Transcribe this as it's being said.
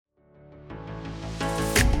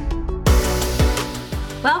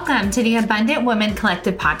Welcome to the Abundant Woman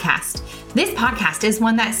Collective podcast. This podcast is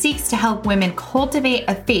one that seeks to help women cultivate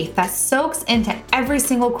a faith that soaks into every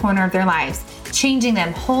single corner of their lives, changing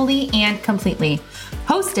them wholly and completely.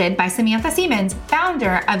 Hosted by Samantha Siemens,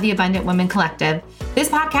 founder of the Abundant Woman Collective, this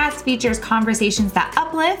podcast features conversations that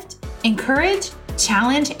uplift, encourage,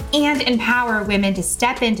 challenge, and empower women to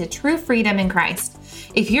step into true freedom in Christ.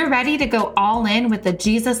 If you're ready to go all in with the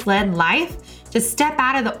Jesus-led life, to step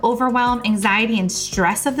out of the overwhelm, anxiety, and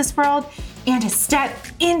stress of this world, and to step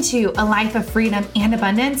into a life of freedom and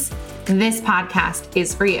abundance, this podcast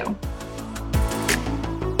is for you.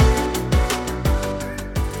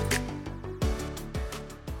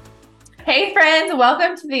 Hey friends,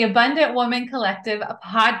 welcome to the Abundant Woman Collective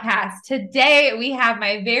podcast. Today we have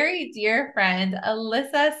my very dear friend,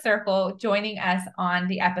 Alissa Circle, joining us on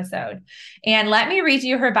the episode. And let me read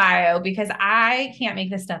you her bio because I can't make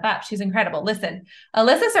this stuff up. She's incredible. Listen,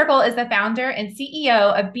 Alissa Circle is the founder and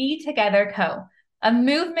CEO of Be Together Co., a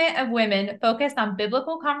movement of women focused on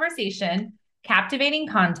biblical conversation, captivating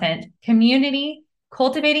content, community,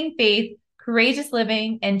 cultivating faith, courageous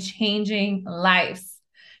living, and changing lives.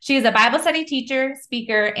 She is a Bible study teacher,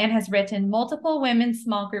 speaker, and has written multiple women's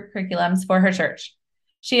small group curriculums for her church.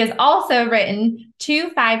 She has also written 2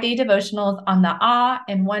 5-day devotionals on the awe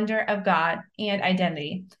and wonder of God and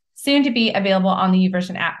identity, soon to be available on the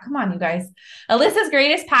YouVersion app. Come on, you guys. Alissa's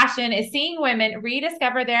greatest passion is seeing women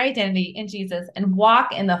rediscover their identity in Jesus and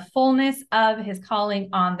walk in the fullness of his calling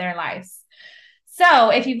on their lives. So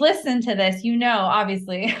if you've listened to this, you know,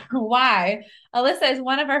 obviously, why Alissa is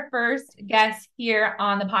one of our first guests here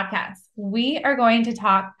on the podcast. We are going to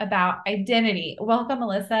talk about identity. Welcome,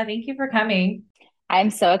 Alissa. Thank you for coming. I'm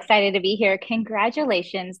so excited to be here.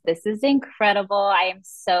 Congratulations. This is incredible. I am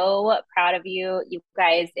so proud of you. You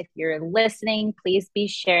guys, if you're listening, please be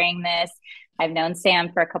sharing this. I've known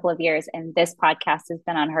Sam for a couple of years, and this podcast has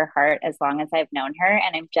been on her heart as long as I've known her.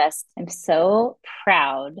 And I'm so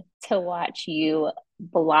proud to watch you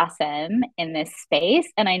blossom in this space.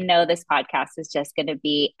 And I know this podcast is just going to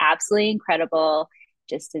be absolutely incredible,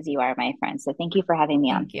 just as you are, my friend. So thank you for having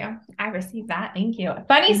me on. Thank you. I received that. Thank you.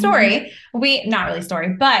 Funny story. Not really story,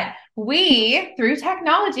 but through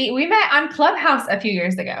technology, we met on Clubhouse a few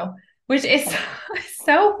years ago, which is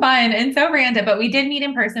so fun and so random, but we did meet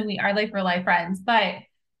in person. We are like real life friends, but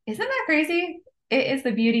isn't that crazy? It is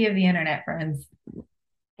the beauty of the internet, friends.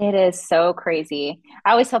 It is so crazy.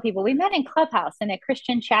 I always tell people we met in Clubhouse in a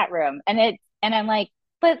Christian chat room, and I'm like,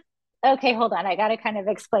 but okay, hold on. I got to kind of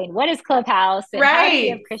explain what is Clubhouse and how do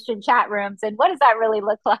you have Christian chat rooms and what does that really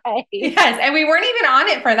look like? Yes. And we weren't even on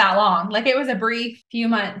it for that long. Like it was a brief few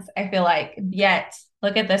months, I feel like, yet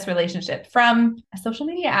look at this relationship from a social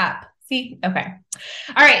media app. See? Okay.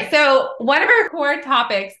 All right. So one of our core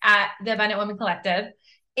topics at the Abundant Women Collective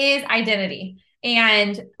is identity.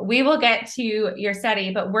 And we will get to your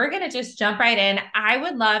study, but we're going to just jump right in. I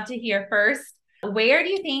would love to hear first, where do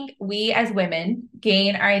you think we as women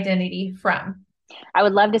gain our identity from? I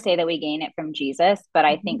would love to say that we gain it from Jesus, but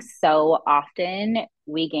I think so often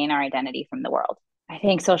we gain our identity from the world. I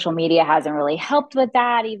think social media hasn't really helped with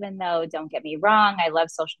that, even though, don't get me wrong, I love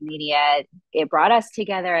social media. It brought us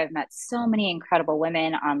together. I've met so many incredible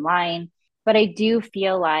women online, but I do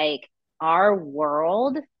feel like our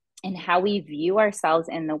world and how we view ourselves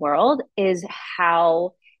in the world is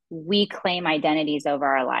how we claim identities over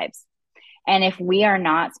our lives. And if we are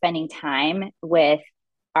not spending time with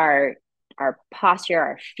our posture,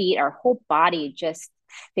 our feet, our whole body, just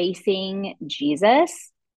facing Jesus,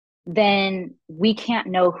 then we can't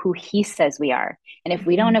know who he says we are. And if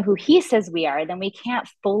we don't know who he says we are, then we can't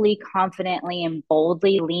fully, confidently, and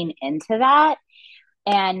boldly lean into that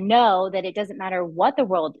and know that it doesn't matter what the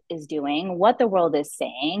world is doing, what the world is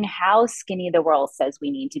saying, how skinny the world says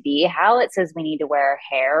we need to be, how it says we need to wear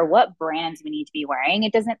hair, what brands we need to be wearing.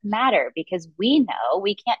 It doesn't matter because we know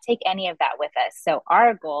we can't take any of that with us. So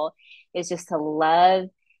our goal is just to love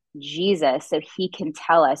Jesus so he can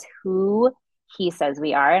tell us who he says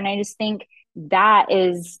we are. And I just think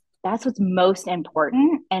that's what's most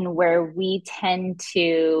important and where we tend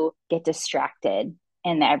to get distracted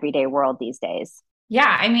in the everyday world these days.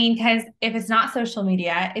 Yeah. I mean, because if it's not social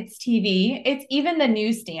media, it's TV, it's even the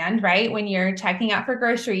newsstand, right? When you're checking out for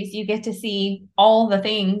groceries, you get to see all the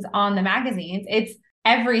things on the magazines. It's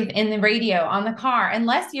everything in the radio, on the car,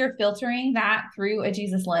 unless you're filtering that through a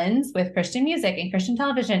Jesus lens with Christian music and Christian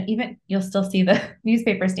television, even you'll still see the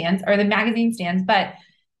newspaper stands or the magazine stands, but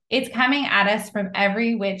it's coming at us from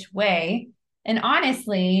every which way. And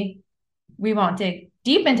honestly, we won't dig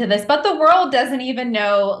deep into this, but the world doesn't even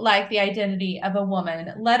know like the identity of a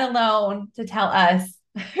woman, let alone to tell us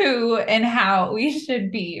who and how we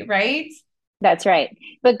should be, right? That's right.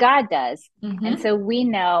 But God does. And Mm-hmm. so we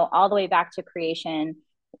know all the way back to creation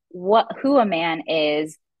who a man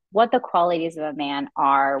is, what the qualities of a man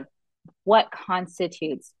are, what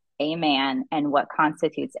constitutes a man and what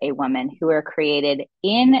constitutes a woman who are created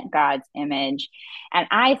in God's image. And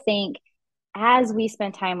I think as we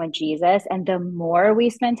spend time with Jesus and the more we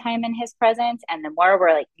spend time in his presence and the more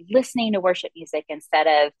we're like listening to worship music instead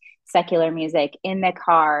of secular music in the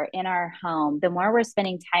car, in our home, the more we're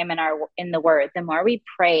spending time in the word, the more we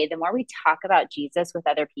pray, the more we talk about Jesus with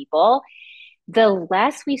other people, the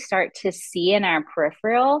less we start to see in our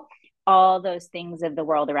peripheral all those things of the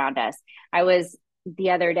world around us. I was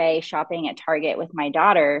the other day shopping at Target with my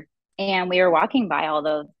daughter, and we were walking by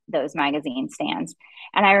all those magazine stands.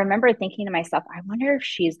 And I remember thinking to myself, I wonder if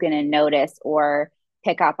she's going to notice or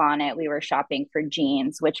pick up on it. We were shopping for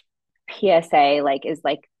jeans, which PSA like is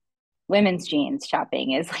like women's jeans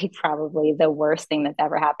shopping is like probably the worst thing that's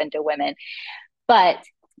ever happened to women. But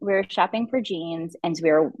we were shopping for jeans and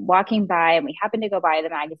we were walking by and we happened to go by the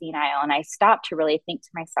magazine aisle. And I stopped to really think to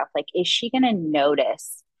myself, like, is she going to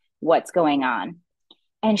notice what's going on?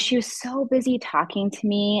 And she was so busy talking to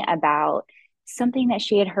me about something that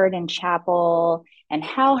she had heard in chapel and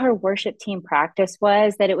how her worship team practice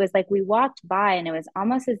was that it was like we walked by and it was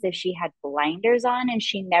almost as if she had blinders on and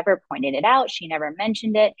she never pointed it out. She never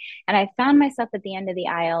mentioned it. And I found myself at the end of the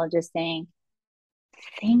aisle just saying,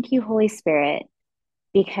 thank you, Holy Spirit,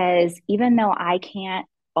 because even though I can't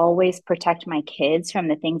always protect my kids from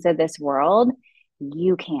the things of this world,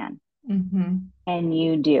 you can Mm-hmm. and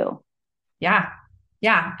you do. Yeah.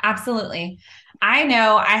 Yeah, absolutely. I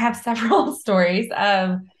know I have several stories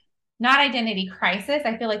of not identity crisis.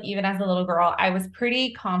 I feel like even as a little girl, I was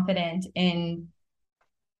pretty confident in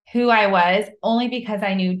who I was only because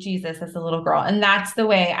I knew Jesus as a little girl. And that's the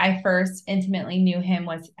way I first intimately knew him,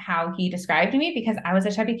 was how he described me, because I was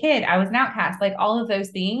a chubby kid. I was an outcast. Like all of those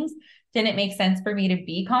things didn't make sense for me to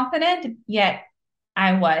be confident, yet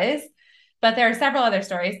I was. But there are several other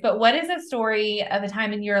stories. But what is a story of a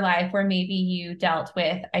time in your life where maybe you dealt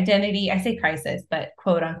with identity? I say crisis, but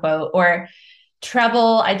quote unquote, or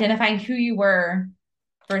trouble identifying who you were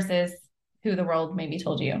versus who the world maybe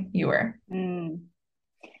told you you were? Mm.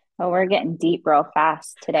 Well, we're getting deep real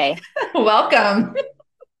fast today. Welcome.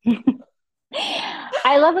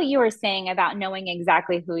 I love what you were saying about knowing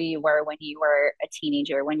exactly who you were when you were a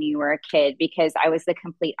teenager, when you were a kid, because I was the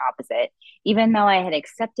complete opposite. Even though I had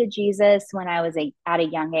accepted Jesus when I was at a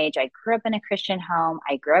young age, I grew up in a Christian home,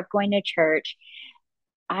 I grew up going to church.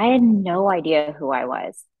 I had no idea who I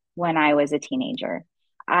was when I was a teenager.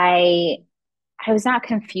 I I was not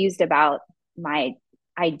confused about my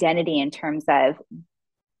identity in terms of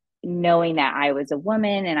knowing that I was a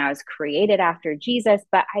woman and I was created after Jesus,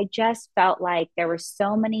 but I just felt like there were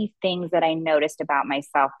so many things that I noticed about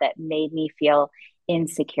myself that made me feel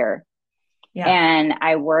insecure. Yeah. And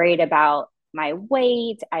I worried about my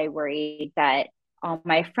weight. I worried that all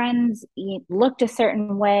my friends looked a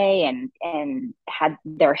certain way and had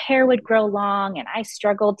their hair would grow long and I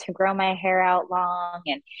struggled to grow my hair out long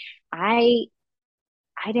and I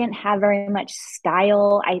I didn't have very much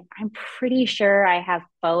style. I'm pretty sure I have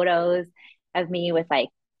photos of me with like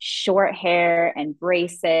short hair and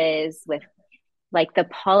braces with like the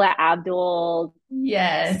Paula Abdul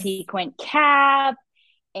Yes. sequin cap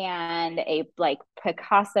and a like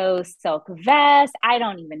Picasso silk vest. I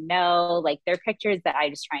don't even know. Like they're pictures that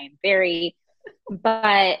I just try and bury.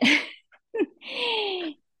 But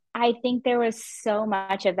I think there was so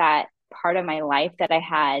much of that part of my life that I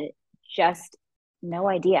had just no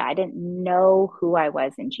idea. I didn't know who I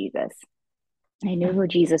was in Jesus. I knew who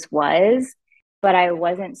Jesus was, but I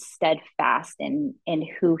wasn't steadfast in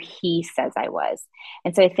who he says I was.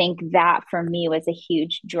 And so I think that for me was a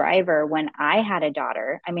huge driver when I had a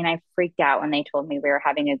daughter. I mean, I freaked out when they told me we were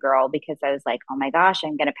having a girl because I was like, oh my gosh,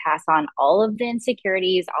 I'm going to pass on all of the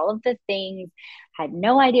insecurities, all of the things. I had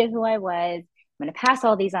no idea who I was. I'm going to pass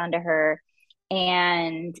all these on to her.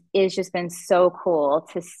 And it's just been so cool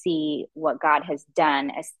to see what God has done,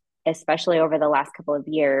 especially over the last couple of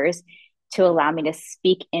years, to allow me to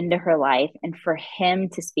speak into her life and for him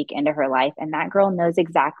to speak into her life. And that girl knows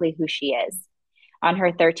exactly who she is. On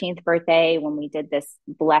her 13th birthday, when we did this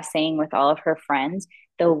blessing with all of her friends,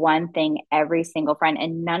 the one thing every single friend,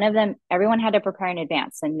 and none of them, everyone had to prepare in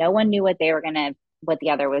advance. And no one knew what they were going to, what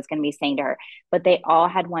the other was going to be saying to her. But they all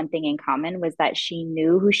had one thing in common, was that she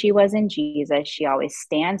knew who she was in Jesus. She always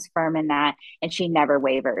stands firm in that and she never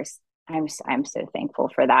wavers. I'm so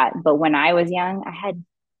thankful for that. But when I was young, I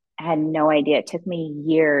had no idea. It took me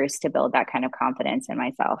years to build that kind of confidence in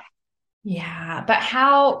myself. Yeah. But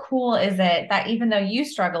how cool is it that even though you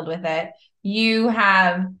struggled with it, you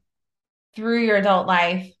have through your adult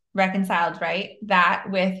life reconciled, right? That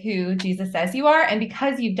with who Jesus says you are. And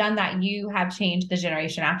because you've done that, you have changed the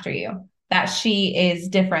generation after you. That she is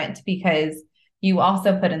different because you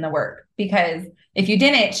also put in the work. Because if you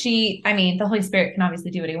didn't, I mean, the Holy Spirit can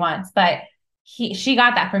obviously do what he wants, but she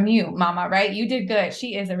got that from you, mama, right? You did good.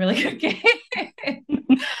 She is a really good kid.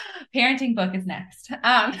 Parenting book is next.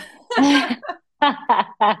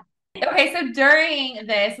 Okay, so during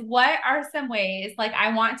this, what are some ways, like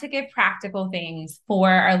I want to give practical things for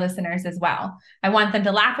our listeners as well. I want them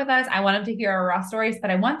to laugh with us. I want them to hear our raw stories,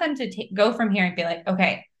 but I want them to go from here and be like,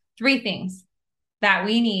 okay, 3 things that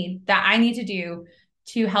I need to do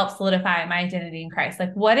to help solidify my identity in Christ.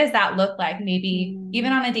 Like, what does that look like? Maybe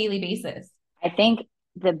even on a daily basis. I think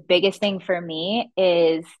the biggest thing for me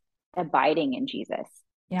is abiding in Jesus.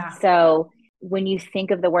 Yeah. So when you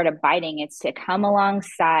think of the word abiding, it's to come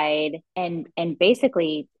alongside and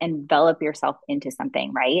basically envelop yourself into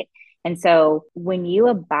something, right? And so when you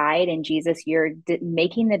abide in Jesus, you're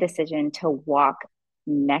making the decision to walk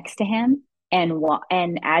next to him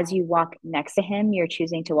and as you walk next to him, you're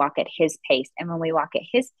choosing to walk at his pace. And when we walk at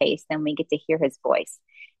his pace, then we get to hear his voice.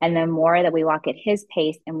 And the more that we walk at his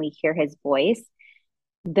pace and we hear his voice,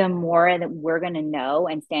 the more that we're going to know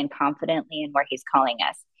and stand confidently in where he's calling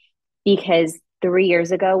us. Because 3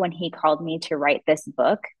 years ago, when he called me to write this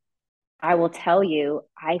book, I will tell you,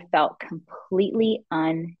 I felt completely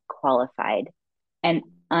unqualified and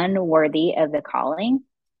unworthy of the calling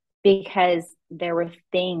because there were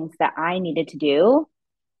things that I needed to do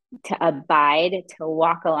to abide, to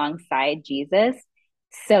walk alongside Jesus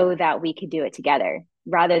so that we could do it together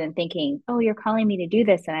rather than thinking, oh, you're calling me to do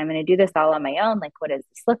this and I'm going to do this all on my own. Like, what does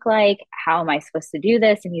this look like? How am I supposed to do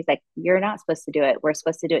this? And he's like, you're not supposed to do it. We're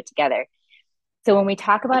supposed to do it together. So when we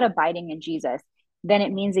talk about abiding in Jesus, then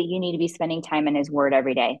it means that you need to be spending time in his word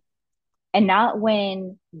every day. And not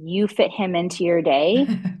when you fit him into your day,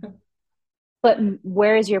 but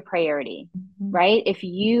where is your priority, right? If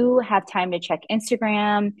you have time to check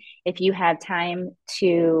Instagram, if you have time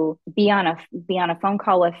to be on a phone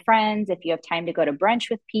call with friends, if you have time to go to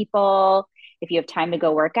brunch with people, if you have time to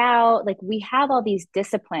go work out, like we have all these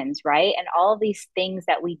disciplines, right? And all these things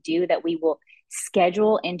that we do that we will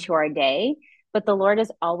schedule into our day. But the Lord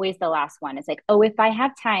is always the last one. It's like, oh, if I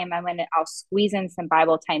have time, I'll squeeze in some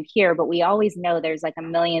Bible time here. But we always know there's like a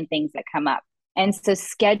million things that come up. And so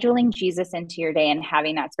scheduling Jesus into your day and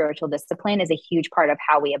having that spiritual discipline is a huge part of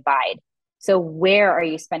how we abide. So where are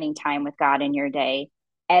you spending time with God in your day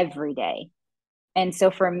every day? And so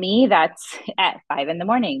for me, that's at 5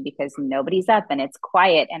 a.m. because nobody's up and it's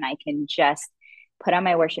quiet and I can just put on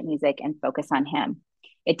my worship music and focus on him.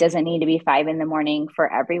 It doesn't need to be 5 a.m. for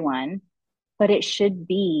everyone, but it should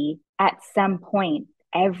be at some point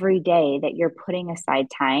every day that you're putting aside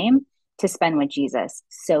time to spend with Jesus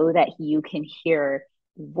so that you can hear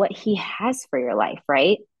what he has for your life,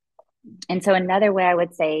 right? And so another way I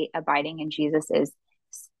would say abiding in Jesus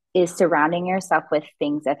is surrounding yourself with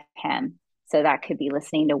things of him. So that could be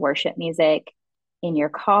listening to worship music in your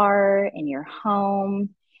car, in your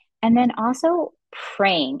home, and then also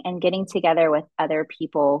praying and getting together with other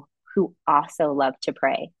people who also love to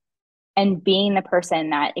pray. And being the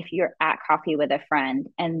person that if you're at coffee with a friend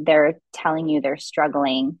and they're telling you they're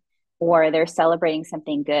struggling or they're celebrating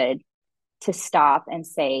something good, to stop and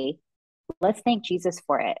say, let's thank Jesus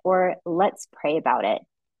for it, or let's pray about it,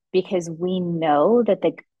 because we know that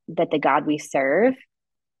the God we serve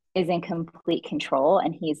is in complete control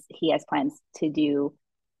and he has plans to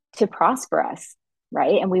prosper us,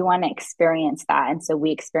 right? And we want to experience that. And so we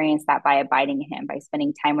experience that by abiding in him, by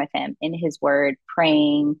spending time with him in his word,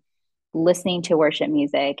 praying, listening to worship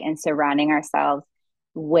music, and surrounding ourselves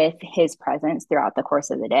with his presence throughout the course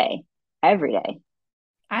of the day, every day.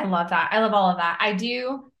 I love that. I love all of that. I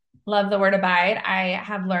do love the word abide. I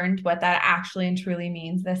have learned what that actually and truly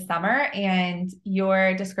means this summer. And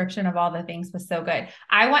your description of all the things was so good.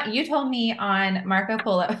 You told me on Marco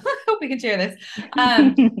Polo, I hope we can share this,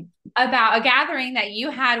 about a gathering that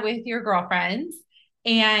you had with your girlfriends.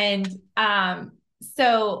 And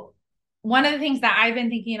so one of the things that I've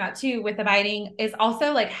been thinking about too with abiding is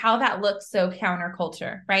also like how that looks so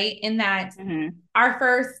counterculture, right? In that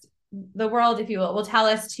the world, if you will tell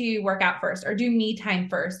us to work out first or do me time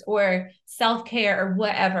first or self-care or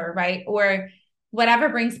whatever, right? Or whatever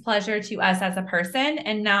brings pleasure to us as a person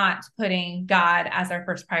and not putting God as our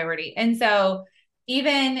first priority. And so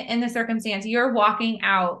even in the circumstance, you're walking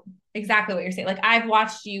out exactly what you're saying. Like I've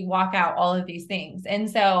watched you walk out all of these things. And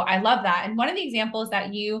so I love that. And one of the examples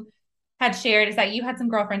that you had shared is that you had some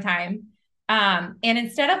girlfriend time. And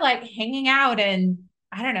instead of like hanging out and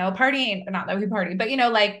I don't know, partying, not that we party, but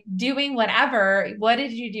like doing whatever. What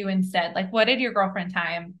did you do instead? Like, what did your girlfriend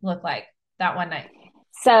time look like that one night?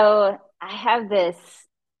 So I have this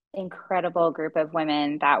incredible group of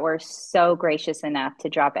women that were so gracious enough to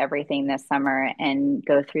drop everything this summer and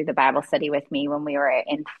go through the Bible study with me when we were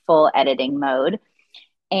in full editing mode.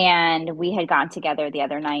 And we had gotten together the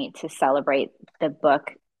other night to celebrate the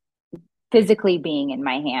book physically being in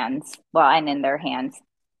my hands, well, and in their hands.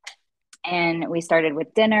 And we started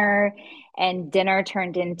with dinner, and dinner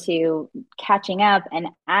turned into catching up. And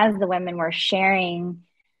as the women were sharing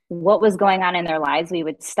what was going on in their lives, we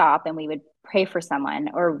would stop and we would pray for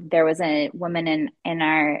someone. Or there was a woman in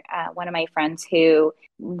our one of my friends who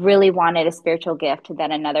really wanted a spiritual gift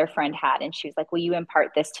that another friend had, and she was like, will you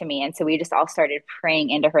impart this to me? And so we just all started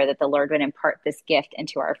praying into her that the Lord would impart this gift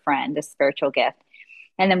into our friend, this spiritual gift.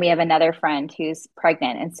 And then we have another friend who's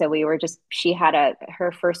pregnant. And so we were just, she had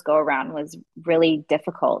her first go around was really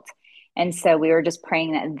difficult. And so we were just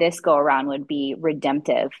praying that this go around would be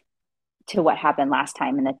redemptive to what happened last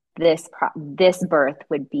time. And that this birth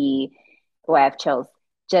would be, oh, I have chills,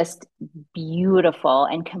 just beautiful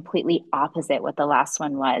and completely opposite what the last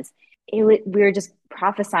one was. We were just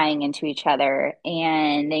prophesying into each other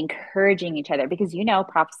and encouraging each other, because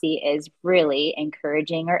prophecy is really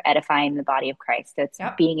encouraging or edifying the body of Christ. So it's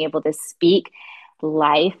Yep. being able to speak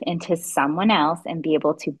life into someone else and be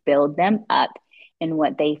able to build them up in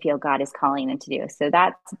what they feel God is calling them to do. So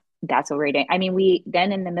that's what we're doing. I mean, we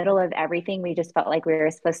then, in the middle of everything, we just felt like we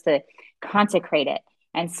were supposed to consecrate it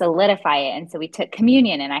and solidify it. And so we took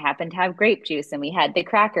communion, and I happened to have grape juice, and we had the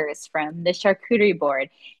crackers from the charcuterie board.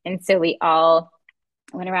 And so we all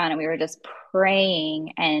went around and we were just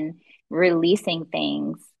praying and releasing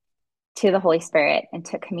things to the Holy Spirit and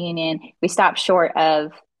took communion. We stopped short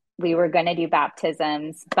of, we were going to do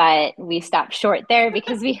baptisms, but we stopped short there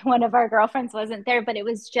because one of our girlfriends wasn't there. But it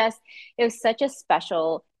was such a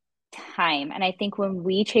special time. And I think when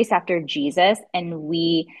we chase after Jesus and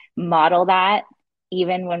we model that,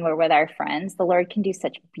 even when we're with our friends, the Lord can do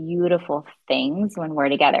such beautiful things when we're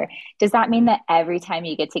together. Does that mean that every time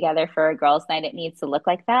you get together for a girls' night, it needs to look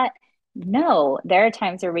like that? No, there are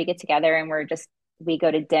times where we get together and we go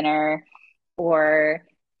to dinner, or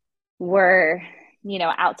we're,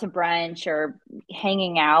 out to brunch or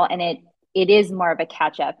hanging out, and it is more of a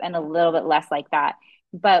catch up and a little bit less like that.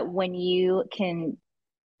 But when you can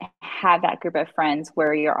have that group of friends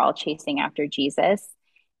where you're all chasing after Jesus,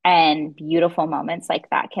 and beautiful moments like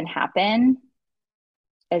that can happen,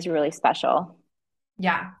 is really special.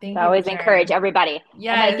 Yeah. So Thank I you for always encourage sharing. everybody. I'm like,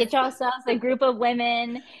 Yes. get yourselves a group of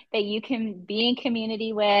women that you can be in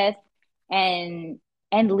community with, and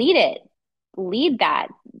lead it. Lead that.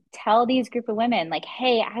 Tell these group of women, like,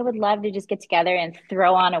 hey, I would love to just get together and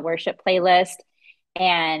throw on a worship playlist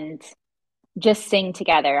and just sing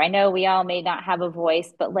together. I know we all may not have a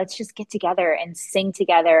voice, but let's just get together and sing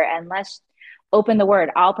together, and let's open the word.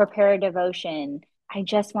 I'll prepare a devotion. I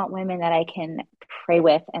just want women that I can pray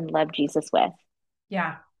with and love Jesus with.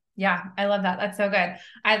 Yeah. Yeah. I love that. That's so good.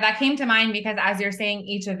 That came to mind because as you're saying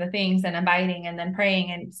each of the things and abiding and then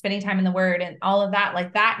praying and spending time in the word and all of that,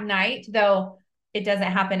 like that night, though it doesn't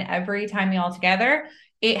happen every time we all together,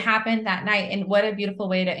 it happened that night. And what a beautiful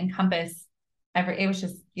way to encompass it was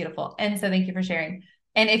just beautiful. And so thank you for sharing.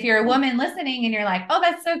 And if you're a Yeah. woman listening and you're like, oh,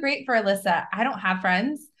 that's so great for Alissa, I don't have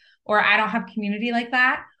friends, or I don't have community like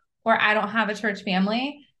that, or I don't have a church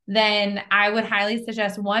family, then I would highly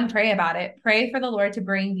suggest, one, pray about it. Pray for the Lord to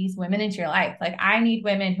bring these women into your life. Like, I need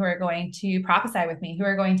women who are going to prophesy with me, who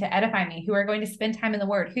are going to edify me, who are going to spend time in the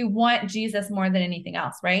word, who want Jesus more than anything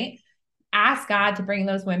else, right? Ask God to bring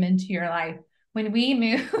those women to your life. When we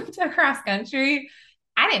moved across country,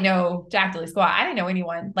 I didn't know Jack Dilly Squat. I didn't know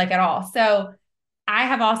anyone like at all. So I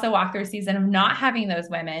have also walked through a season of not having those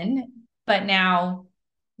women, but now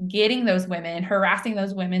getting those women, harassing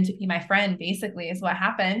those women to be my friend, basically, is what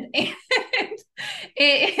happened. And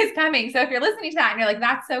it is coming. So if you're listening to that and you're like,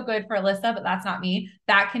 that's so good for Alissa, but that's not me,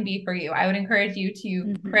 that can be for you. I would encourage you to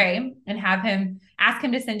Mm-hmm. pray and ask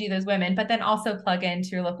him to send you those women, but then also plug into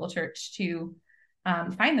your local church to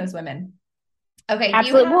find those women. Okay. You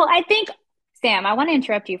Absolutely. have, Well, I think, Sam, I want to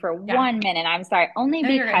interrupt you for yeah, 1 minute. I'm sorry, only no,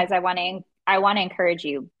 you're good. because I want to encourage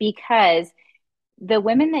you, because the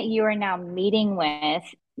women that you are now meeting with,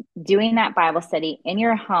 doing that Bible study in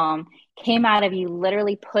your home, came out of you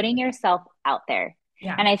literally putting yourself out there.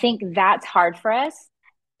 Yeah. And I think that's hard for us,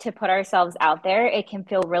 to put ourselves out there. It can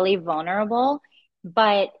feel really vulnerable.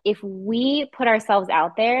 But if we put ourselves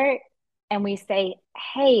out there and we say,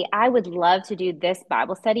 hey, I would love to do this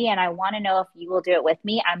Bible study, and I want to know if you will do it with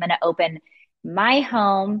me, I'm going to open my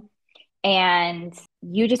home and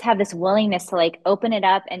you just have this willingness to like open it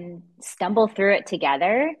up and stumble through it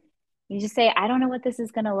together. You just say, I don't know what this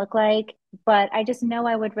is going to look like, but I just know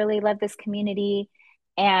I would really love this community.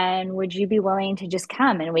 And would you be willing to just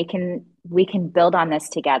come and we can build on this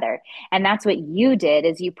together? And that's what you did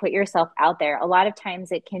is you put yourself out there. A lot of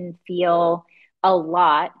times it can feel a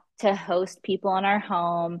lot to host people in our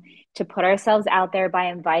home, to put ourselves out there by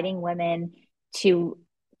inviting women to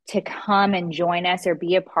come and join us or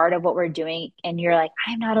be a part of what we're doing. And you're like,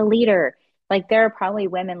 I'm not a leader. Like there are probably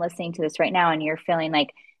women listening to this right now and you're feeling like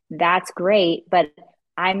that's great, but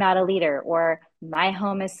I'm not a leader, or my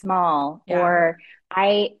home is small, Yeah. or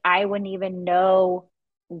I wouldn't even know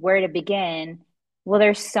where to begin. Well,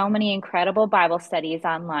 there's so many incredible Bible studies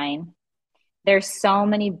online. There's so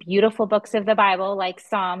many beautiful books of the Bible, like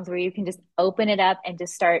Psalms, where you can just open it up and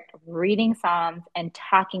just start reading Psalms and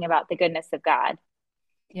talking about the goodness of God.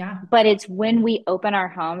 Yeah. But it's when we open our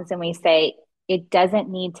homes and we say, it doesn't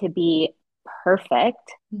need to be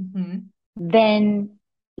perfect, Mm-hmm. then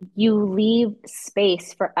you leave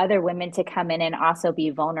space for other women to come in and also be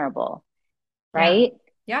vulnerable, Yeah. right?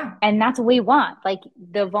 Yeah. And that's what we want. Like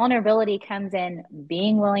the vulnerability comes in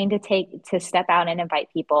being willing to step out and invite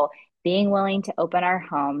people, being willing to open our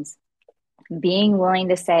homes, being willing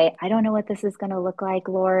to say, I don't know what this is going to look like,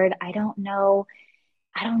 Lord. I don't know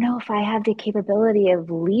if I have the capability of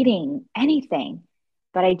leading anything,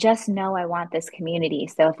 but I just know I want this community.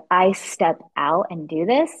 So if I step out and do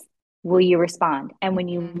this, will you respond? And when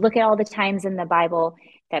you Mm-hmm. look at all the times in the Bible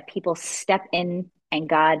that people step in and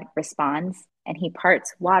God responds and he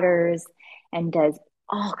parts waters and does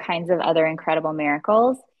all kinds of other incredible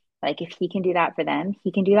miracles, like if he can do that for them,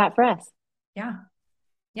 he can do that for us. Yeah.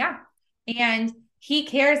 Yeah. And he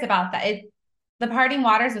cares about that. The parting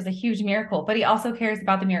waters was a huge miracle, but he also cares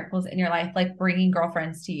about the miracles in your life, like bringing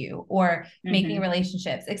girlfriends to you or making Mm-hmm.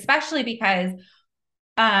 relationships, especially because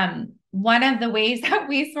one of the ways that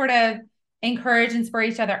we sort of encourage and spur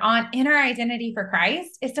each other on in our identity for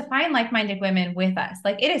Christ is to find like-minded women with us.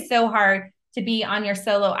 Like it is so hard to be on your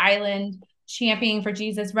solo island championing for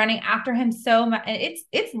Jesus, running after him so much.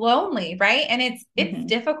 It's lonely, right? And it's Mm-hmm.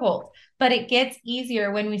 difficult, but it gets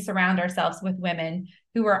easier when we surround ourselves with women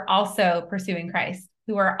who are also pursuing Christ,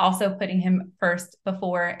 who are also putting him first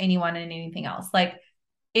before anyone and anything else. Like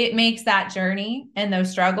it makes that journey and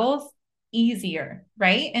those struggles easier,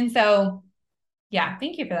 right? And so, yeah,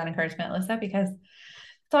 thank you for that encouragement, Alyssa, because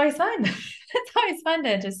it's always fun. It's always fun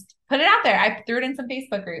to just put it out there. I threw it in some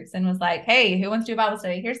Facebook groups and was like, hey, who wants to do a Bible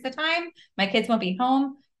study? Here's the time. My kids won't be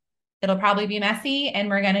home. It'll probably be messy, and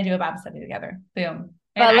we're going to do a Bible study together. Boom.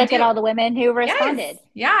 And But I look at do. all the women who Yes. responded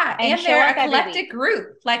Yeah. and And show they're up a every week. collected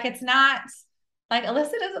group. Like it's not like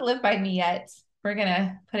Alyssa doesn't live by me yet. We're going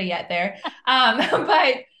to put a yet there.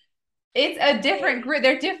 But it's a different group.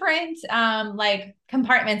 They're different like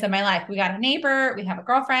compartments of my life. We got a neighbor, we have a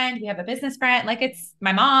girlfriend, we have a business friend. Like it's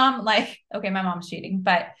my mom. Like, okay, my mom's cheating,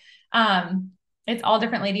 but it's all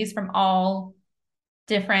different ladies from all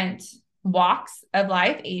different walks of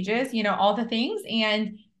life, ages, all the things.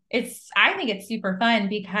 And I think it's super fun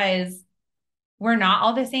because we're not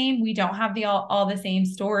all the same. We don't have all the same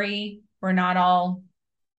story. We're not all,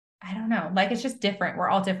 I don't know, like it's just different. We're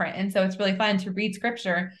all different. And so it's really fun to read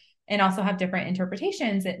scripture and also have different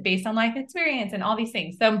interpretations based on life experience and all these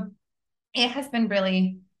things. So it has been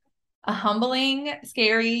really a humbling,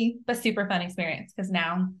 scary, but super fun experience because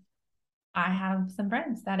now I have some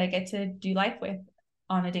friends that I get to do life with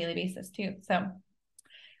on a daily basis too. So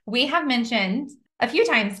we have mentioned a few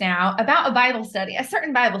times now about a Bible study, a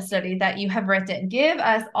certain Bible study that you have written. Give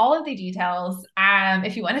us all of the details.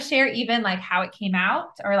 If you want to share even like how it came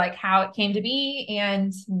out or like how it came to be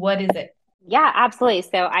and what is it? Yeah, absolutely.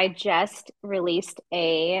 So I just released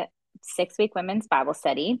a 6-week women's Bible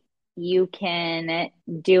study. You can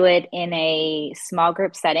do it in a small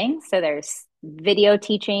group setting. So there's video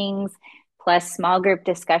teachings plus small group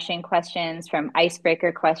discussion questions, from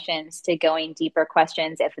icebreaker questions to going deeper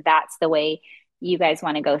questions, if that's the way you guys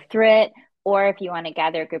want to go through it. Or if you want to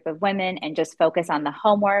gather a group of women and just focus on the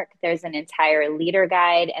homework, there's an entire leader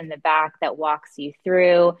guide in the back that walks you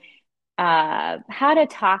through how to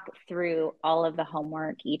talk through all of the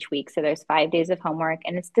homework each week. So there's 5 days of homework,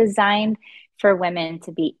 and it's designed for women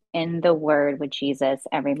to be in the Word with Jesus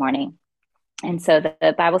every morning. And so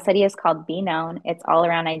the Bible study is called Be Known. It's all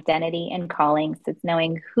around identity and calling. So it's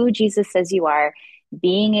knowing who Jesus says you are,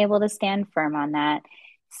 being able to stand firm on that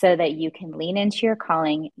so that you can lean into your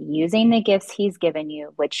calling using the gifts he's given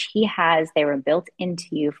you, which he has. They were built into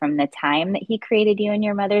you from the time that he created you in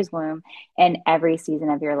your mother's womb and every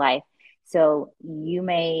season of your life. So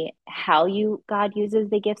God uses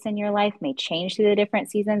the gifts in your life may change through the different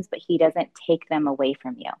seasons, but he doesn't take them away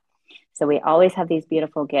from you. So we always have these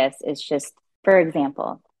beautiful gifts. It's just, for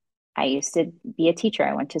example, I used to be a teacher.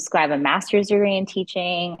 I went to school. I have a master's degree in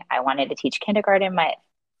teaching. I wanted to teach kindergarten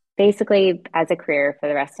basically as a career for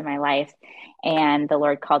the rest of my life. And the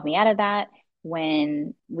Lord called me out of that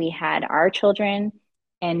when we had our children.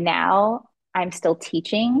 And now I'm still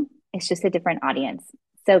teaching. It's just a different audience.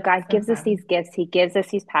 So God So gives us fun. these gifts, he gives us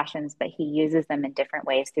these passions, but he uses them in different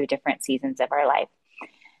ways through different seasons of our life.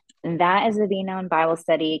 And that is the Be Known Bible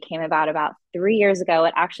study. It came about 3 years ago.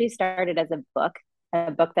 It actually started as a book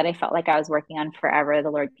that I felt like I was working on forever.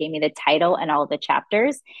 The Lord gave me the title and all the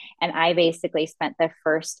chapters. And I basically spent the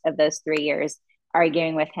first of those 3 years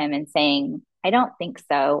arguing with him and saying, I don't think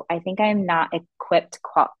so. I think I'm not equipped,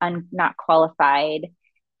 I'm not qualified.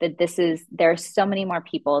 There are so many more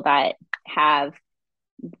people that have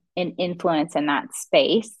an influence in that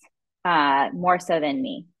space, more so than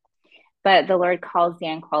me. But the Lord calls the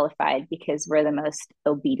unqualified because we're the most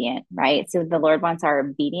obedient, right? So the Lord wants our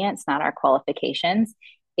obedience, not our qualifications.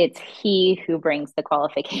 It's he who brings the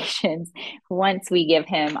qualifications once we give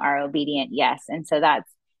him our obedient yes. And so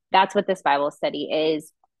that's what this Bible study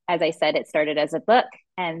is. As I said, it started as a book.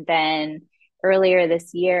 And then earlier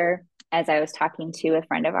this year, as I was talking to a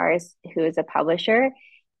friend of ours who is a publisher,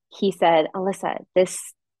 he said, Alissa,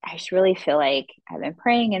 I just really feel like I've been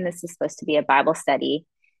praying and this is supposed to be a Bible study.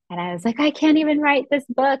 And I was like, I can't even write this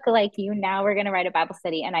book. Like, now we're going to write a Bible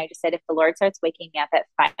study. And I just said, if the Lord starts waking me up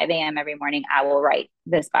at 5 a.m. every morning, I will write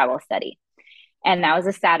this Bible study. And that was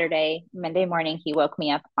a Saturday. Monday morning, he woke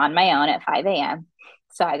me up on my own at 5 a.m.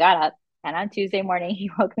 So I got up. And on Tuesday morning,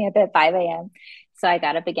 he woke me up at 5 a.m. So I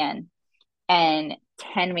got up again. And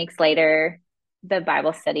 10 weeks later, the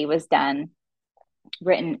Bible study was done,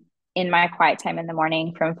 written in my quiet time in the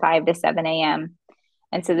morning from 5 to 7 a.m.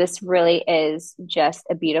 And so this really is just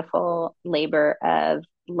a beautiful labor of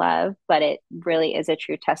love, but it really is a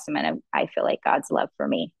true testament of, I feel like, God's love for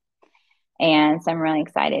me. And so I'm really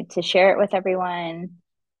excited to share it with everyone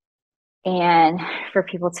and for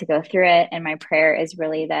people to go through it. And my prayer is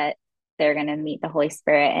really that they're going to meet the Holy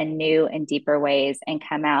Spirit in new and deeper ways and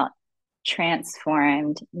come out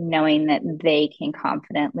transformed, knowing that they can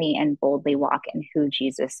confidently and boldly walk in who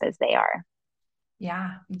Jesus says they are.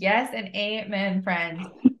 Yeah. Yes. And amen, friend.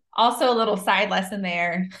 Also, a little side lesson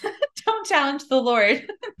there. Don't challenge the Lord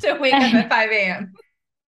to wake up at 5 a.m.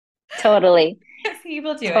 Totally. He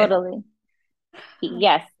will do it. Totally.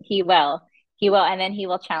 Yes, he will. He will. And then he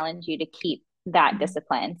will challenge you to keep that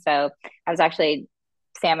discipline. So I was actually,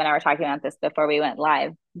 Sam and I were talking about this before we went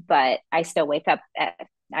live, but I wake up at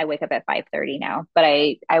 5:30 now, but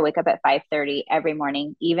I wake up at 5:30 every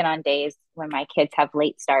morning, even on days when my kids have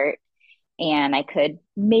late start. And I could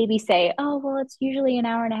maybe say, oh, well, it's usually an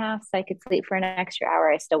hour and a half, so I could sleep for an extra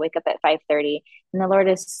hour. I still wake up at 5:30. And the Lord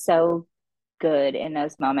is so good in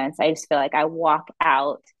those moments. I just feel like I walk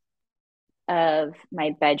out of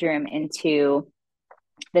my bedroom into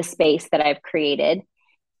the space that I've created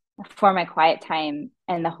for my quiet time,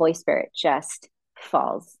 and the Holy Spirit just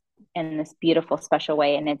falls in this beautiful, special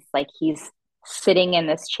way. And it's like he's sitting in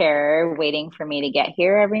this chair waiting for me to get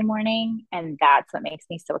here every morning. And that's what makes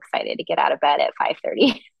me so excited to get out of bed at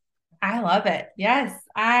 5:30. I love it. Yes,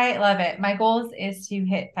 I love it. My goal is to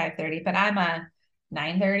hit 5:30, but I'm a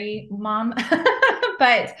 9:30 mom.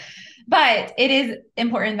 but but it is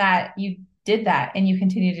important that you did that and you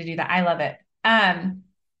continue to do that. I love it.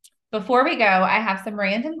 Before we go, I have some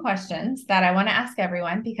random questions that I want to ask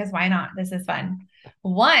everyone because why not? This is fun.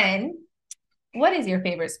 One, what is your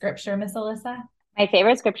favorite scripture, Miss Alissa? My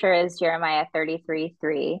favorite scripture is Jeremiah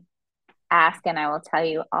 33:3. Ask and I will tell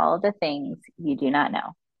you all the things you do not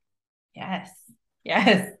know. Yes.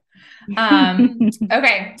 Yes.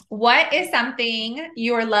 Okay. What is something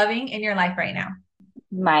you are loving in your life right now?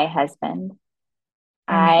 My husband.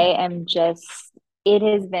 Okay. It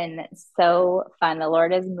has been so fun. The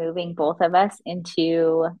Lord is moving both of us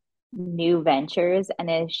into new ventures, and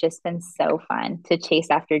it's just been so fun to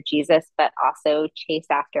chase after Jesus, but also chase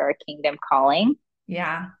after our kingdom calling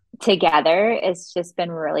Yeah. together. It's just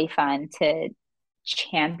been really fun to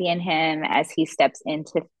champion him as he steps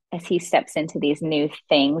into these new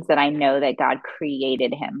things that I know that God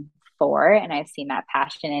created him for. And I've seen that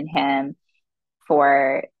passion in him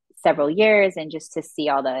for several years, and just to see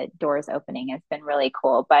all the doors opening has been really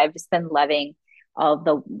cool. But I've just been loving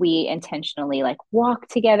we intentionally like walk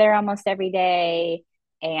together almost every day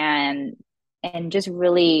and just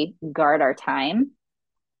really guard our time.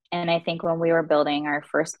 And I think when we were building our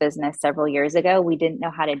first business several years ago, we didn't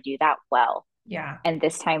know how to do that well. Yeah. And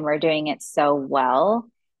this time we're doing it so well.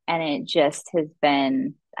 And it just has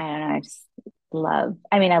been, I don't know,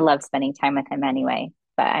 I love spending time with him anyway,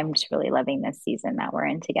 but I'm just really loving this season that we're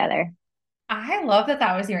in together. I love that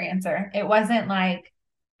that was your answer. It wasn't like,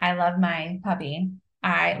 I love my puppy.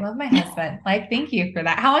 I love my husband. Like, thank you for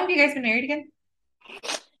that. How long have you guys been married again?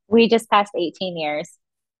 We just passed 18 years.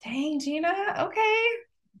 Dang, Gina. Okay.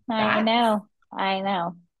 I That's, know. I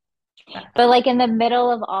know. that's But like in the middle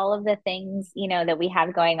of all of the things, that we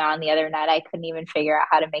have going on the other night, I couldn't even figure out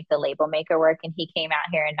how to make the label maker work. And he came out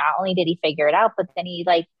here and not only did he figure it out, but then he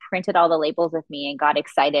like printed all the labels with me and got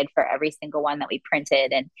excited for every single one that we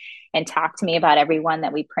printed and talked to me about every one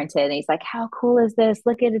that we printed. And he's like, how cool is this?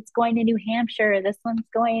 Look at it's going to New Hampshire. This one's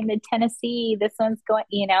going to Tennessee. This one's going,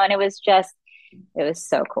 and it was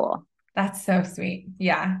so cool. that's so sweet.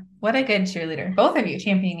 Yeah. What a good cheerleader. Both of you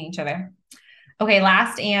championing each other. Okay,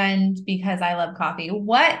 last, and because I love coffee,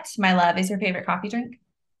 what, my love, is your favorite coffee drink?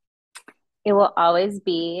 It will always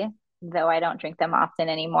be, though I don't drink them often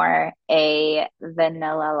anymore, a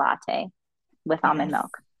vanilla latte with almond Yes.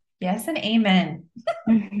 milk. Yes, and amen.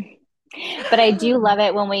 But I do love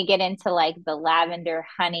it when we get into like the lavender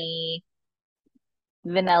honey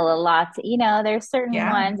vanilla latte. There's certain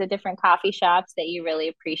Yeah. ones at different coffee shops that you really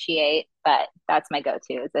appreciate, but that's my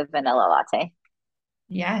go-to is a vanilla latte.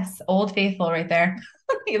 Yes. Old faithful right there.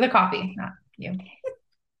 The coffee, not you.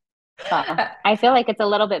 Well, I feel like it's a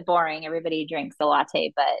little bit boring. Everybody drinks a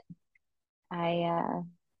latte, but I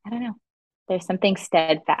don't know. There's something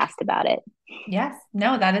steadfast about it. Yes.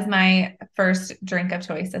 No, that is my first drink of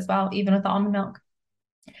choice as well, even with the almond milk.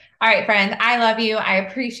 All right, friend. I love you. I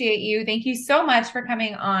appreciate you. Thank you so much for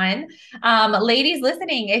coming on. Ladies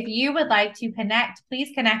listening, if you would like to connect, please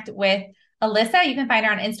connect with Alissa. You can find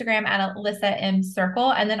her on Instagram at Alissa M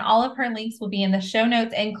Circle. And then all of her links will be in the show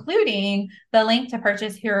notes, including the link to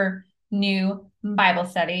purchase her new Bible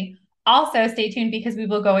study. Also, stay tuned because we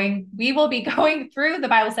will be going through the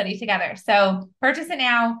Bible study together. So purchase it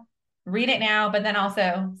now, read it now, but then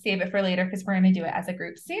also save it for later because we're going to do it as a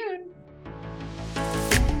group soon.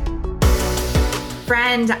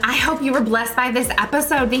 Friend, I hope you were blessed by this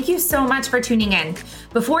episode. Thank you so much for tuning in.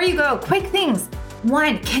 Before you go, quick things.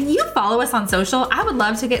 1, can you follow us on social? I would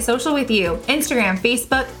love to get social with you. Instagram,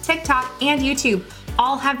 Facebook, TikTok, and YouTube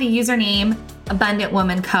all have the username Abundant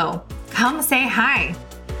Woman Co. Come say hi.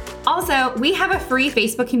 Also, we have a free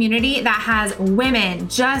Facebook community that has women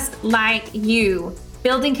just like you,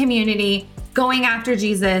 building community, going after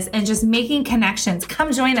Jesus, and just making connections.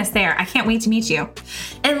 Come join us there. I can't wait to meet you.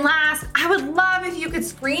 And last, I would love if you could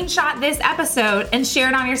screenshot this episode and share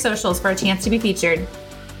it on your socials for a chance to be featured.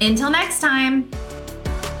 Until next time.